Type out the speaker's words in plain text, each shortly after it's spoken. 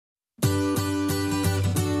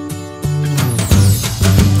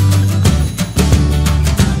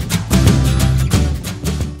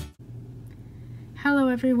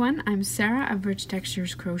everyone, I'm Sarah of Rich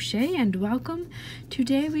Textures Crochet and welcome.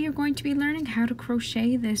 Today we are going to be learning how to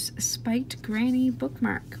crochet this Spiked Granny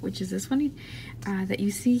Bookmark, which is this one that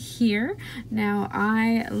you see here. Now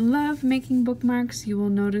I love making bookmarks. You will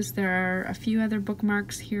notice there are a few other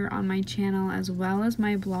bookmarks here on my channel as well as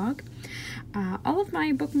my blog. All of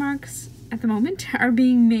my bookmarks at the moment are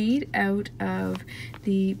being made out of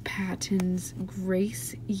the Patons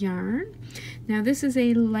Grace yarn. Now this is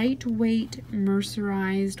a lightweight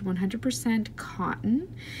mercerized 100%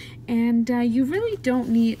 cotton, and you really don't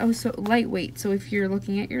need, so lightweight, so if you're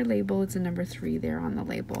looking at your label, it's a number 3 there on the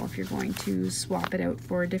label if you're going to swap it out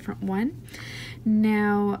for a different one.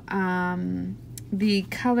 Now the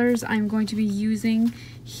colors I'm going to be using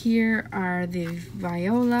here are the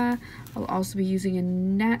viola. I'll also be using a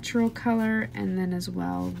natural color and then as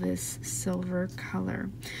well this silver color.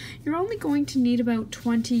 You're only going to need about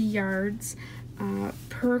 20 yards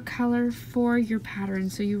per color for your pattern,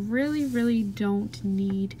 so you really don't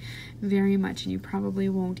need very much, and you probably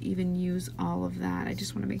won't even use all of that. I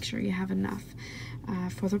just want to make sure you have enough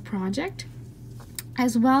for the project.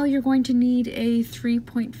 As well, you're going to need a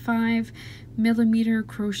 3.5mm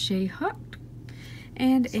crochet hook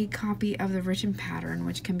and a copy of the written pattern,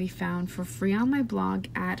 which can be found for free on my blog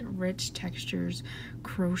at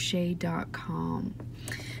richtexturescrochet.com.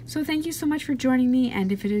 So thank you so much for joining me, and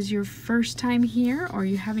if it is your first time here or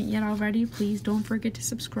you haven't yet already, please don't forget to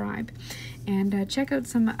subscribe and check out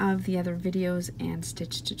some of the other videos and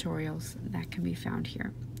stitch tutorials that can be found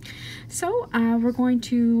here. So we're going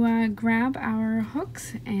to grab our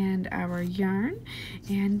hooks and our yarn,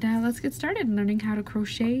 and let's get started learning how to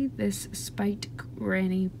crochet this Spiked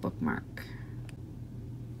Granny Bookmark.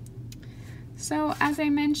 So as I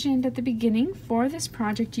mentioned at the beginning, for this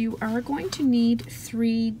project you are going to need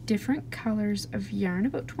 3 different colors of yarn,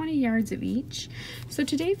 about 20 yards of each. So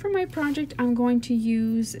today for my project I'm going to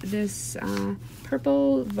use this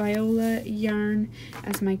purple viola yarn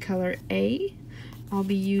as my color A. I'll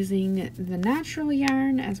be using the natural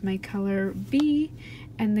yarn as my color B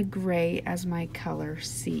and the gray as my color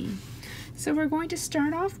C. So we're going to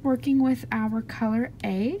start off working with our color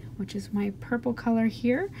A, which is my purple color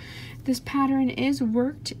here. This pattern is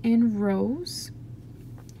worked in rows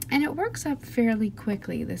and it works up fairly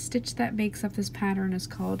quickly. The stitch that makes up this pattern is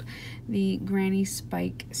called the Granny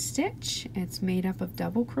Spike stitch. It's made up of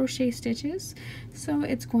double crochet stitches, so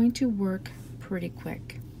it's going to work pretty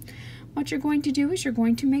quick. What you're going to do is you're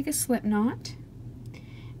going to make a slip knot,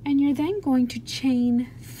 and you're then going to chain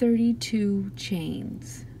 32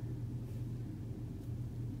 chains.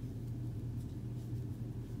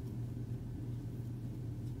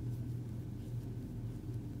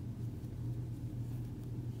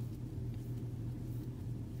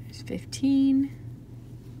 There's 15,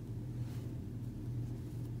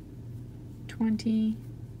 20,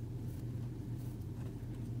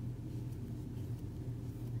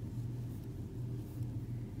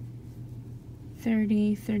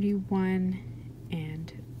 30, 31,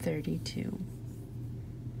 and 32.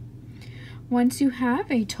 Once you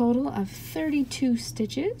have a total of 32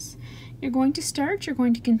 stitches, you're going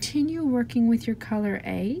to continue working with your color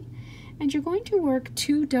A, and you're going to work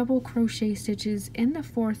 2 double crochet stitches in the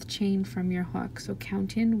 4th chain from your hook. So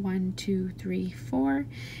count in 1, 2, 3, 4.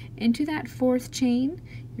 Into that 4th chain,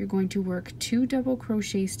 you're going to work 2 double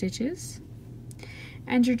crochet stitches,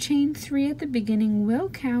 and your chain 3 at the beginning will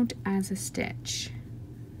count as a stitch.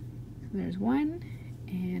 So there's 1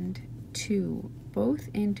 and 2, both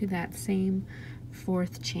into that same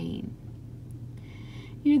 4th chain.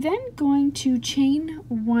 You're then going to chain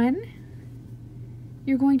 1.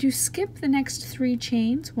 You're going to skip the next 3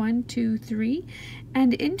 chains, 1, 2, 3,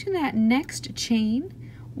 and into that next chain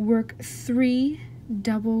work 3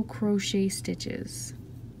 double crochet stitches.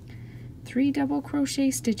 3 double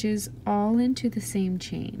crochet stitches all into the same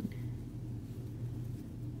chain.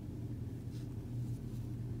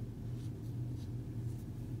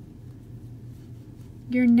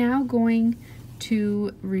 You're now going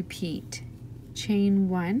to repeat. Chain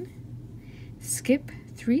 1, skip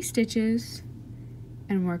 3 stitches,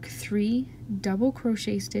 and work 3 double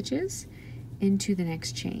crochet stitches into the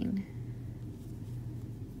next chain.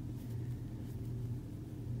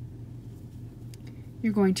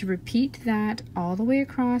 You're going to repeat that all the way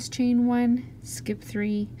across. Chain 1, skip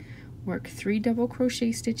 3, work 3 double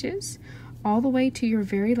crochet stitches all the way to your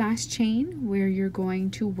very last chain where you're going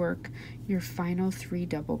to work your final 3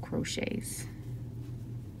 double crochets.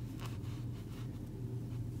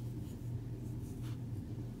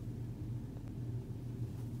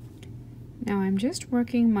 Now I'm just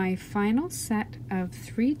working my final set of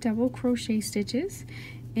 3 double crochet stitches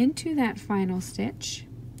into that final stitch.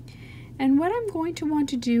 And what I'm going to want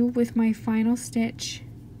to do with my final stitch,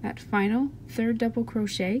 that final third double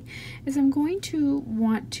crochet, is I'm going to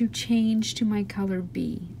want to change to my color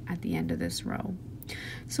B at the end of this row.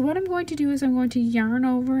 So what I'm going to do is I'm going to yarn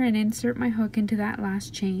over and insert my hook into that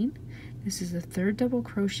last chain. This is the third double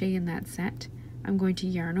crochet in that set. I'm going to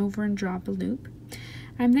yarn over and drop a loop.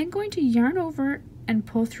 I'm then going to yarn over and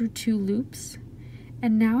pull through 2 loops.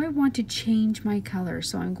 And now I want to change my color.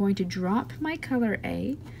 So I'm going to drop my color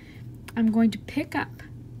A. I'm going to pick up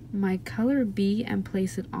my color B and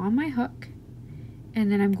place it on my hook.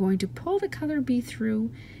 And then I'm going to pull the color B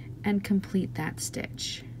through and complete that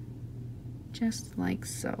stitch. Just like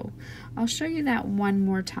so. I'll show you that one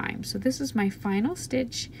more time. So this is my final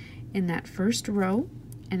stitch in that first row,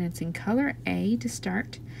 and it's in color A to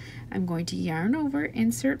start. I'm going to yarn over,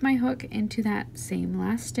 insert my hook into that same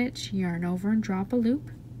last stitch, yarn over and drop a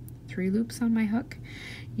loop, 3 loops on my hook,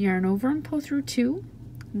 yarn over and pull through 2,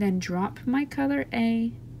 then drop my color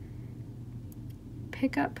A,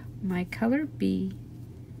 pick up my color B,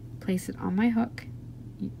 place it on my hook,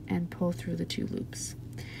 and pull through the 2 loops.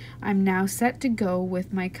 I'm now set to go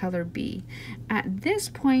with my color B. At this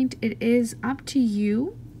point, it is up to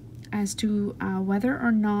you as to whether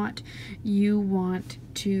or not you want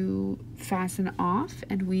to fasten off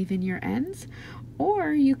and weave in your ends,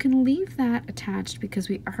 or you can leave that attached because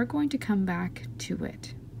we are going to come back to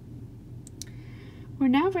it. We're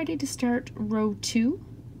now ready to start row 2,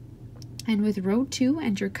 and with row 2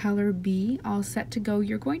 and your color B all set to go,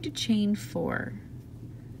 you're going to chain 4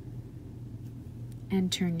 and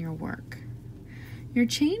turn your work. Your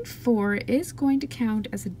chain 4 is going to count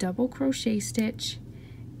as a double crochet stitch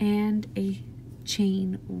and a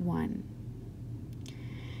chain 1.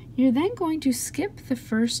 You're then going to skip the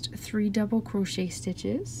first 3 double crochet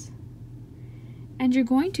stitches, and you're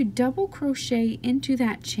going to double crochet into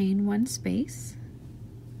that chain 1 space,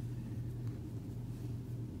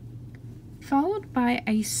 followed by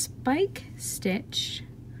a spike stitch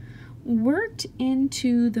worked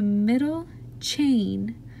into the middle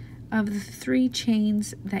chain of the 3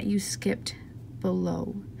 chains that you skipped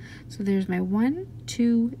below. So there's my 1,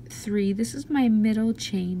 2, 3. This is my middle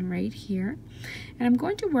chain right here. And I'm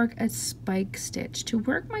going to work a spike stitch. To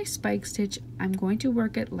work my spike stitch, I'm going to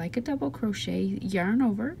work it like a double crochet, yarn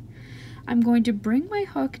over. I'm going to bring my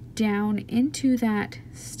hook down into that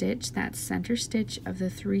stitch, that center stitch of the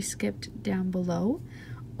 3 skipped down below,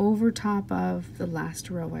 over top of the last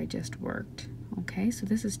row I just worked. Okay, so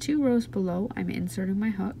this is 2 rows below. I'm inserting my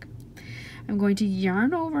hook. I'm going to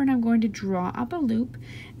yarn over and I'm going to draw up a loop,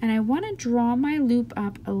 and I want to draw my loop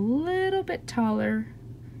up a little bit taller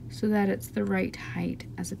so that it's the right height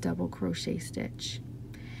as a double crochet stitch.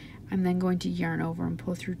 I'm then going to yarn over and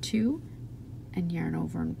pull through 2 and yarn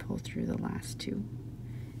over and pull through the last 2.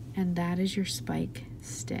 And that is your spike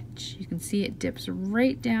stitch. You can see it dips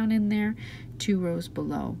right down in there 2 rows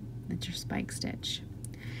below. That's your spike stitch.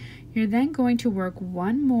 You're then going to work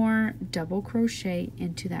 1 more double crochet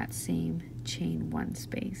into that same chain 1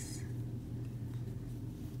 space.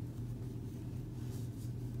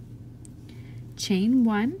 Chain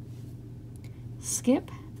 1, skip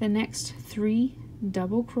the next 3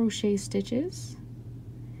 double crochet stitches,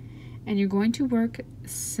 and you're going to work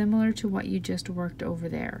similar to what you just worked over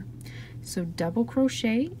there. So double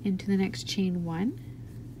crochet into the next chain 1,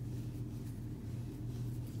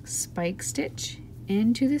 spike stitch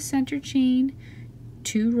into the center chain,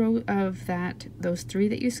 2 rows of those 3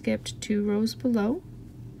 that you skipped, 2 rows below.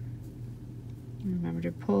 Remember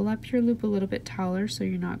to pull up your loop a little bit taller so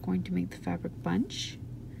you're not going to make the fabric bunch.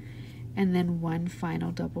 And then 1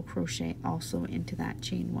 final double crochet also into that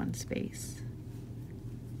chain 1 space.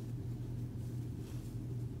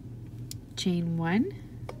 Chain 1,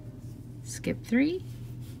 skip 3,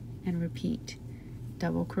 and repeat.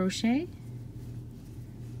 Double crochet,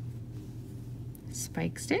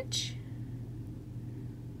 spike stitch,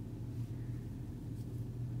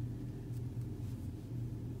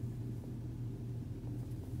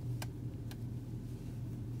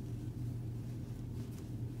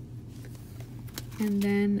 and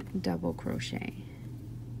then double crochet.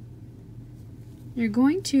 You're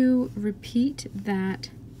going to repeat that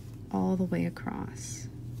all the way across.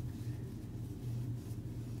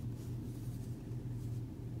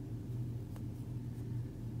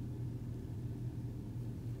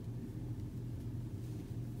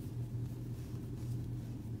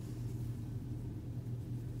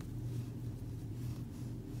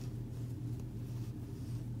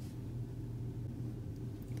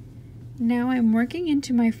 Now I'm working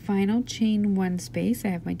into my final chain 1 space. I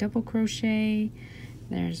have my double crochet,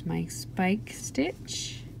 there's my spike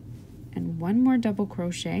stitch, and one more double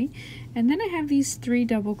crochet, and then I have these 3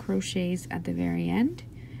 double crochets at the very end.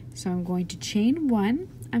 So I'm going to chain 1,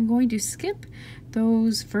 I'm going to skip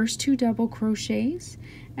those first 2 double crochets,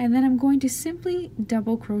 and then I'm going to simply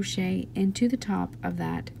double crochet into the top of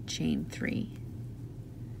that chain 3.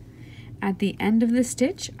 At the end of the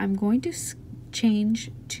stitch, I'm going to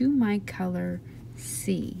change to my color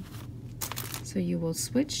C. So you will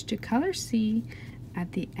switch to color C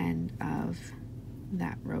at the end of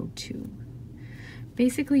that row 2.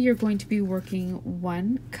 Basically, you're going to be working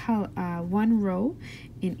one row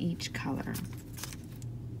in each color.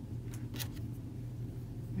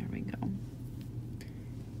 There we go.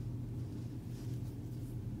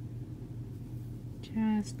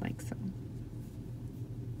 Just like so.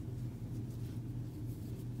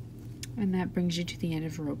 And that brings you to the end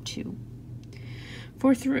of row 2.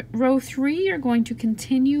 For row 3, you're going to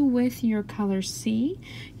continue with your color C.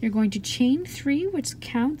 You're going to chain 3, which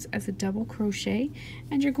counts as a double crochet,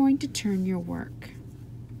 and you're going to turn your work.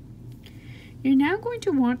 You're now going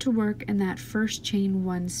to want to work in that first chain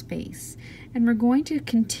 1 space, and we're going to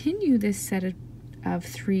continue this set of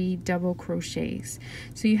 3 double crochets.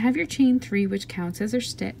 So you have your chain 3, which counts as a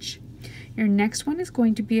stitch. Your next one is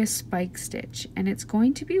going to be a spike stitch, and it's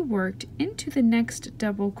going to be worked into the next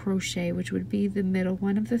double crochet, which would be the middle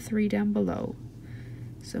one of the 3 down below.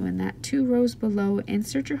 So in that 2 rows below,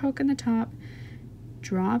 insert your hook in the top,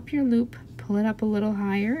 draw up your loop, pull it up a little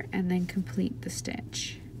higher, and then complete the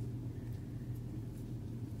stitch.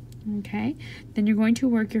 Okay, then you're going to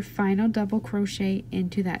work your final double crochet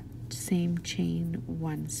into that same chain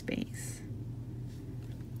 1 space.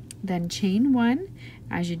 Then chain 1,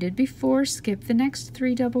 as you did before, skip the next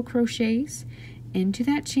 3 double crochets into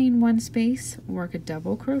that chain 1 space, work a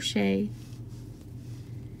double crochet,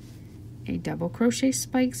 a double crochet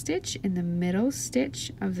spike stitch in the middle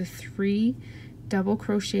stitch of the 3 double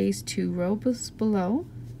crochets 2 rows below,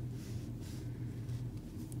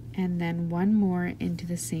 and then one more into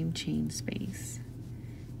the same chain space.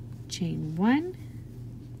 Chain 1,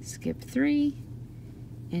 skip 3,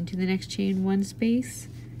 into the next chain 1 space,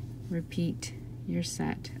 repeat your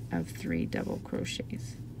set of 3 double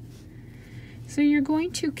crochets. So you're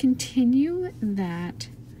going to continue that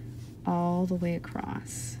all the way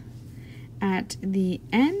across. At the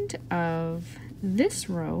end of this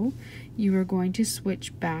row, you are going to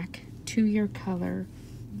switch back to your color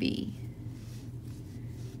B.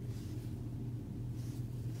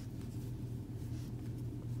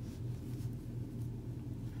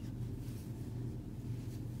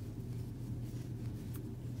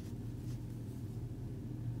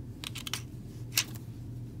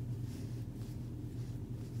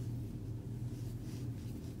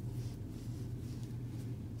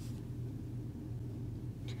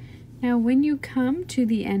 Now when you come to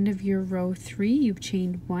the end of your row 3, you've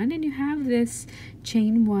chained 1 and you have this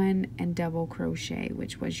chain 1 and double crochet,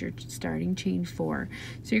 which was your starting chain 4.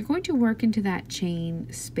 So you're going to work into that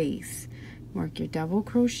chain space. Work your double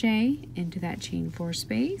crochet into that chain 4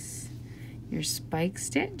 space, your spike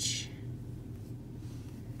stitch,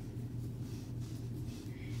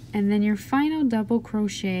 and then your final double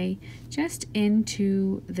crochet just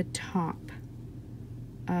into the top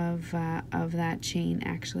of that chain,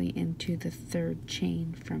 actually into the 3rd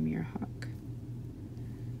chain from your hook,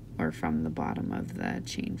 or from the bottom of the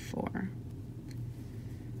chain 4.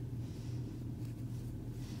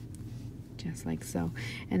 Just like so.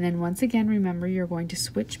 And then once again, remember, you're going to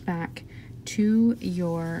switch back to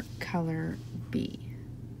your color B.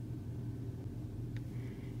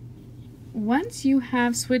 Once you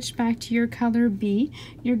have switched back to your color B,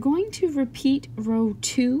 you're going to repeat row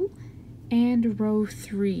 2 and row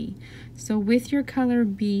 3. So with your color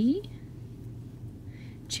B,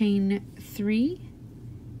 chain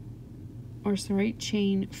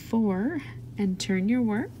 4 and turn your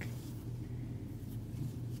work.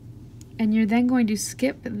 And you're then going to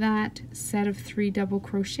skip that set of 3 double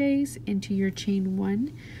crochets into your chain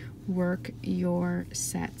 1, work your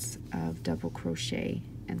sets of double crochet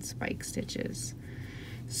and spike stitches.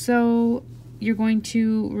 So you're going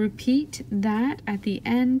to repeat that at the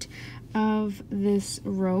end of this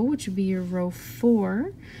row, which would be your row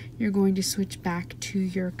 4. You're going to switch back to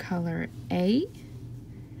your color A,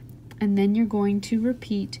 and then you're going to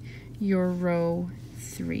repeat your row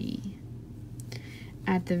 3.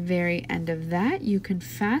 At the very end of that, you can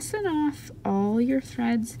fasten off all your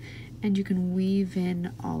threads and you can weave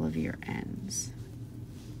in all of your ends.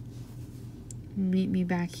 Meet me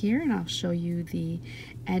back here and I'll show you the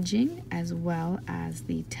edging as well as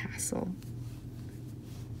the tassel.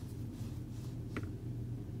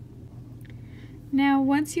 Now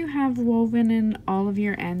once you have woven in all of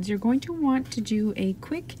your ends, you're going to want to do a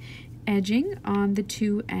quick edging on the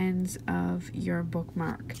two ends of your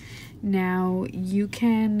bookmark. Now you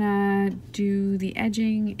can do the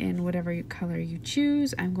edging in whatever color you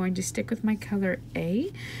choose. I'm going to stick with my color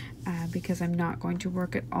A because I'm not going to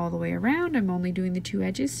work it all the way around. I'm only doing the two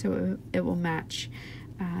edges so it will match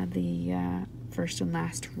the first and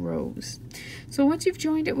last rows. So once you've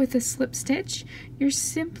joined it with a slip stitch, you're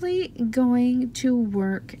simply going to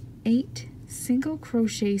work 8 single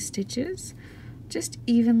crochet stitches just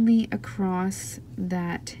evenly across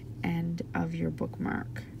that end of your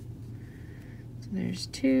bookmark. So there's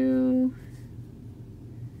 2,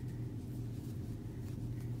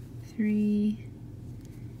 3,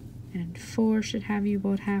 and 4 should have you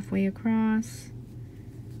about halfway across.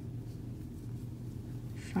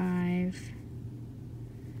 5,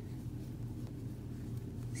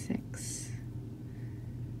 6,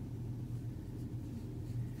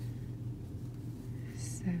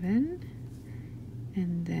 7,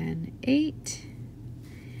 and then 8.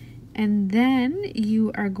 And then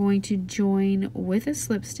you are going to join with a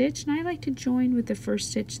slip stitch, and I like to join with the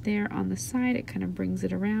first stitch there on the side. It kind of brings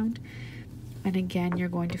it around, and again you're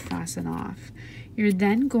going to fasten off. You're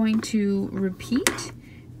then going to repeat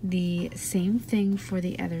the same thing for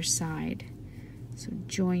the other side. So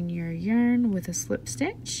join your yarn with a slip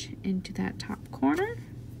stitch into that top corner,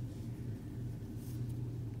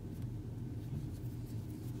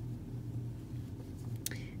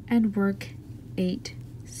 and work 8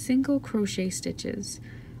 single crochet stitches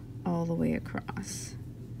all the way across.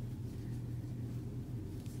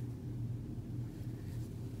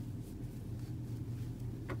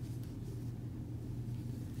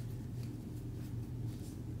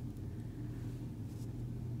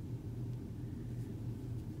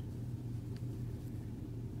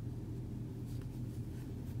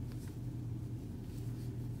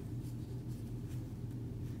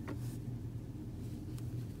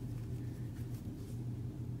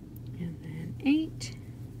 And then 8,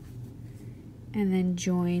 and then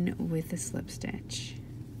join with a slip stitch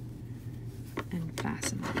and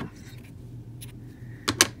fasten off.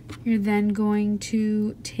 You're then going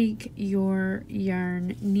to take your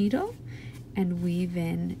yarn needle and weave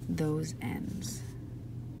in those ends.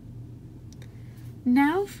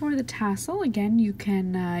 Now for the tassel, again you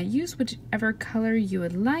can use whichever color you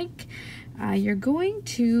would like. You're going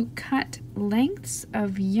to cut lengths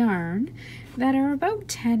of yarn that are about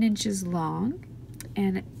 10 inches long,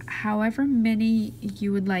 and however many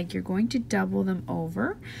you would like, you're going to double them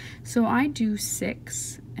over. So I do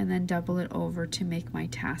 6 and then double it over to make my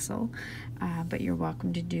tassel, but you're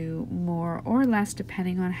welcome to do more or less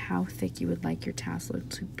depending on how thick you would like your tassel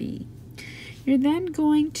to be. You're then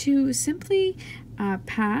going to simply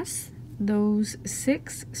pass those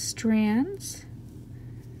 6 strands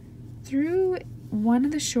through one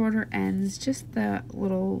of the shorter ends, just the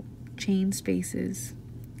little chain spaces.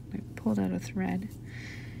 I pulled out a thread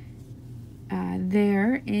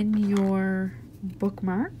there in your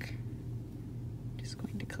bookmark. Just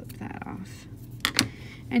going to clip that off,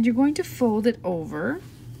 and you're going to fold it over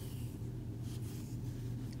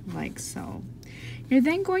like so. You're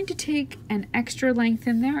then going to take an extra length,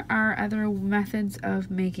 and there are other methods of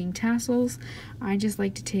making tassels. I just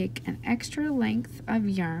like to take an extra length of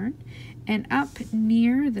yarn, and up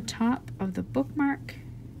near the top of the bookmark,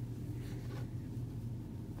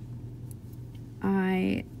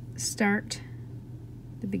 I start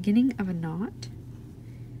the beginning of a knot.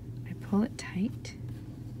 I pull it tight,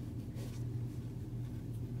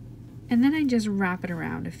 and then I just wrap it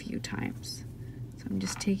around a few times. So I'm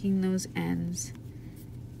just taking those ends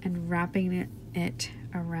and wrapping it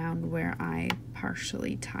around where I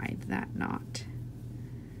partially tied that knot,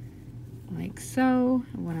 like so.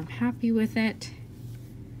 And when I'm happy with it,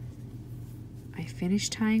 I finish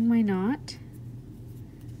tying my knot.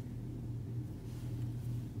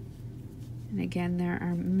 And again, there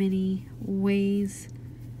are many ways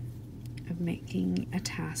of making a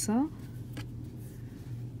tassel.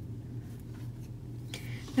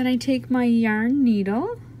 Then I take my yarn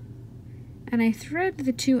needle and I thread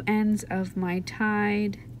the 2 ends of my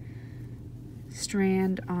tied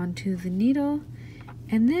strand onto the needle,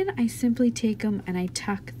 and then I simply take them and I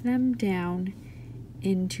tuck them down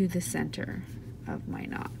into the center of my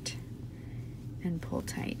knot and pull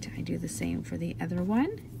tight. I do the same for the other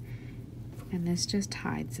one, and this just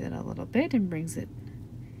hides it a little bit and brings it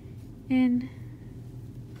in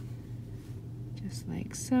just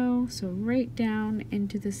like so. So right down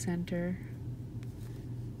into the center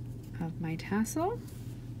of my tassel.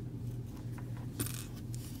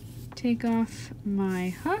 Take off my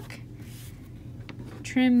hook,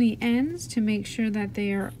 trim the ends to make sure that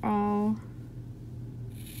they are all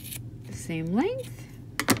the same length,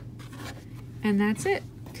 And that's it.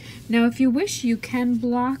 Now if you wish, you can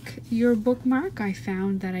block your bookmark. I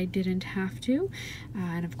found that I didn't have to.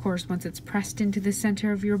 And of course, once it's pressed into the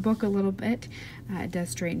center of your book a little bit, it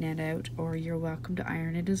does straighten it out, or you're welcome to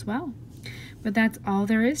iron it as well. But that's all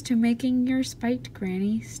there is to making your Spiked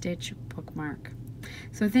Granny stitch bookmark.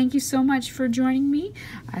 So thank you so much for joining me.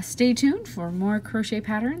 Stay tuned for more crochet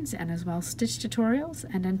patterns and as well stitch tutorials.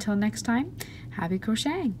 And until next time, happy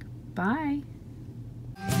crocheting. Bye.